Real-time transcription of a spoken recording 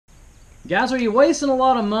Guys, are you wasting a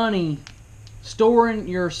lot of money storing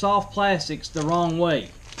your soft plastics the wrong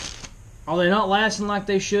way? Are they not lasting like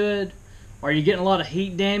they should? Are you getting a lot of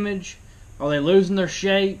heat damage? Are they losing their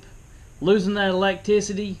shape? Losing that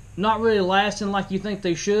elasticity? Not really lasting like you think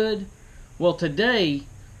they should? Well, today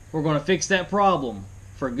we're going to fix that problem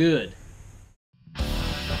for good.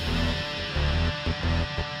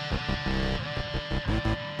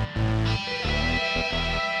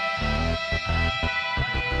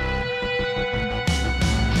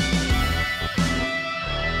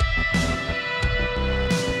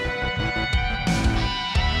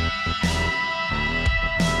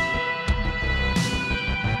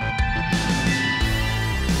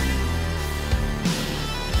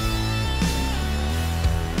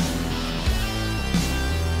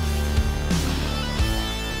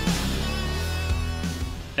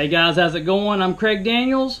 Hey guys, how's it going? I'm Craig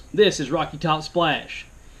Daniels. This is Rocky Top Splash.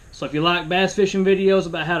 So if you like bass fishing videos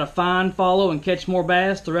about how to find, follow, and catch more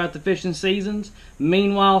bass throughout the fishing seasons,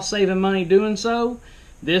 meanwhile saving money doing so,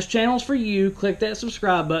 this channel's for you. Click that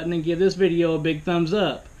subscribe button and give this video a big thumbs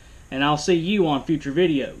up. And I'll see you on future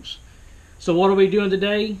videos. So what are we doing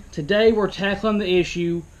today? Today we're tackling the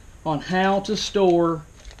issue on how to store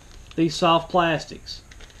these soft plastics.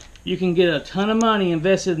 You can get a ton of money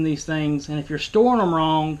invested in these things, and if you're storing them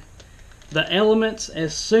wrong, the elements,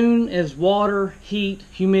 as soon as water, heat,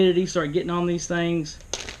 humidity start getting on these things,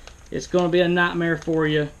 it's going to be a nightmare for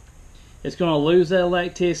you. It's going to lose that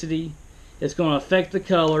elasticity. It's going to affect the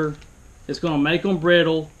color. It's going to make them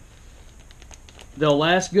brittle. They'll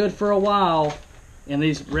last good for a while in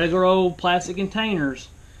these regular old plastic containers,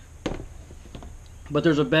 but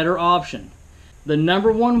there's a better option. The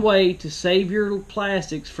number one way to save your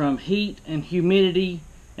plastics from heat and humidity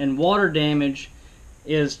and water damage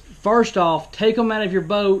is, first off, take them out of your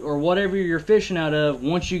boat or whatever you're fishing out of.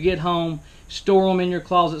 Once you get home, store them in your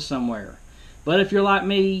closet somewhere. But if you're like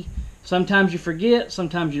me, sometimes you forget,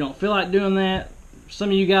 sometimes you don't feel like doing that. Some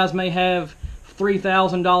of you guys may have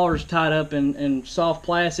 $3,000 tied up in soft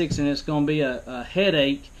plastics, and it's going to be a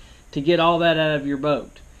headache to get all that out of your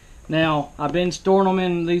boat. Now, I've been storing them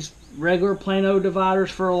in these regular Plano dividers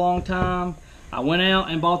for a long time. I went out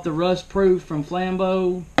and bought the rust proof from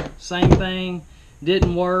Flambeau. Same thing,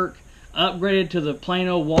 didn't work. Upgraded to the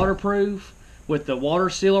Plano waterproof with the water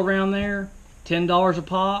seal around there, $10 a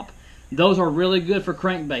pop. Those are really good for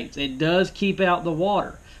crankbaits. It does keep out the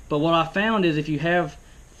water, but what I found is if you have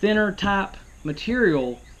thinner type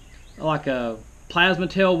material like a plasma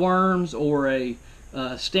tail worms or a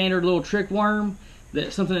standard little trick worm,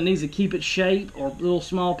 that's something that needs to keep its shape, or little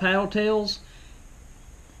small paddle tails,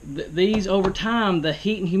 these over time, the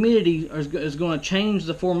heat and humidity is going to change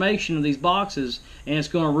the formation of these boxes, and it's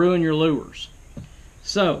going to ruin your lures.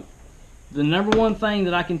 So the number one thing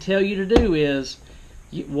that I can tell you to do is,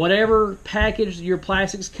 whatever package your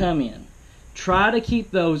plastics come in, try to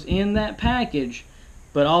keep those in that package,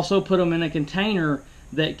 but also put them in a container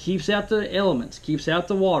that keeps out the elements, keeps out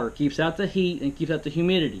the water, keeps out the heat, and keeps out the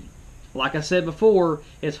humidity. Like I said before,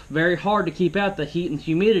 it's very hard to keep out the heat and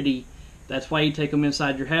humidity. That's why you take them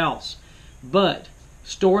inside your house. But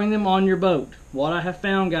storing them on your boat, what I have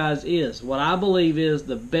found, guys, is what I believe is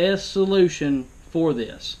the best solution for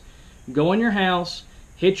this. Go in your house,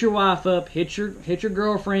 hit your wife up, hit your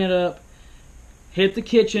girlfriend up, hit the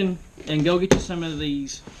kitchen, and go get you some of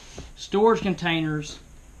these storage containers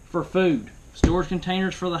for food. Storage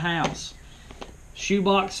containers for the house.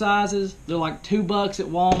 Shoebox sizes, they're like $2 at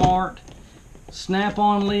Walmart.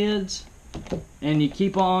 Snap-on lids, and you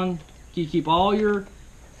keep all your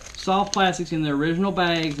soft plastics in the original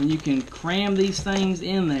bags, and you can cram these things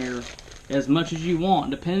in there as much as you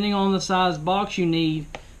want, depending on the size box you need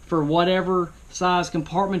for whatever size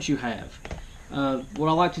compartment you have. What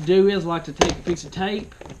I like to do is I like to take a piece of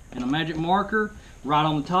tape and a magic marker right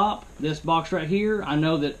on the top. This box right here, I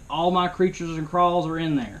know that all my creatures and crawls are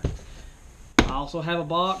in there. I also have a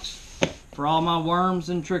box for all my worms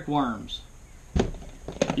and trick worms.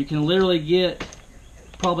 You can literally get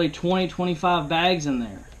probably 20-25 bags in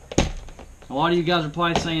there. A lot of you guys are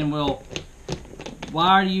probably saying, well,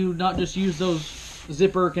 why do you not just use those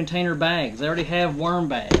zipper container bags? They already have worm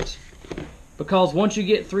bags. Because once you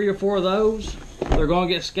get 3 or 4 of those, they're going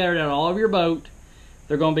to get scattered out all over your boat.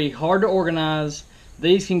 They're going to be hard to organize.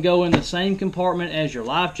 These can go in the same compartment as your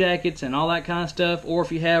life jackets and all that kind of stuff, or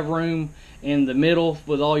if you have room in the middle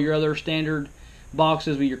with all your other standard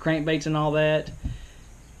boxes with your crankbaits and all that,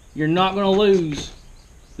 you're not going to lose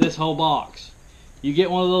this whole box. You get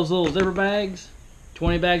one of those little zipper bags,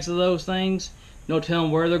 20 bags of those things, no telling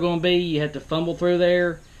where they're going to be. You have to fumble through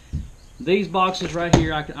there. These boxes right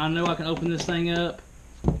here, I know I can open this thing up.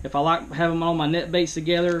 If I like having all my net baits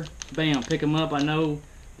together, bam, pick them up. I know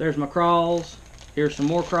there's my craws. Here's some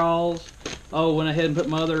more craws. Oh, went ahead and put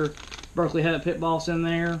my other Berkeley Habit Pit Boss in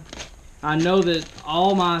there. I know that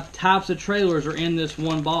all my types of trailers are in this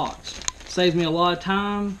one box. Saves me a lot of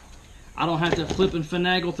time. I don't have to flip and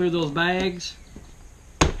finagle through those bags,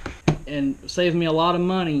 and saves me a lot of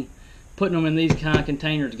money putting them in these kind of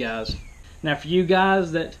containers, guys. Now for you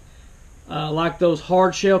guys that like those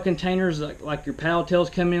hard shell containers, like your paddle tails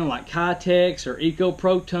come in, like Kitex or Eco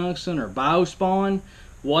Pro Tungsten or Biospawn,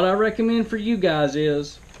 what I recommend for you guys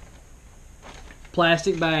is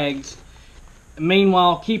plastic bags.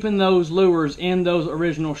 Meanwhile, keeping those lures in those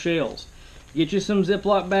original shells. Get you some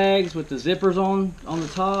Ziploc bags with the zippers on the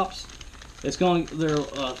tops. They're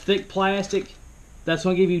thick plastic. That's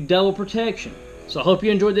going to give you double protection. So I hope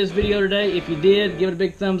you enjoyed this video today. If you did, give it a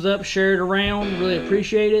big thumbs up, share it around. Really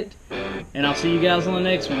appreciate it. And I'll see you guys on the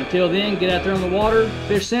next one. Until then, get out there on the water,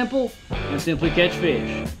 fish simple, and simply catch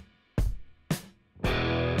fish.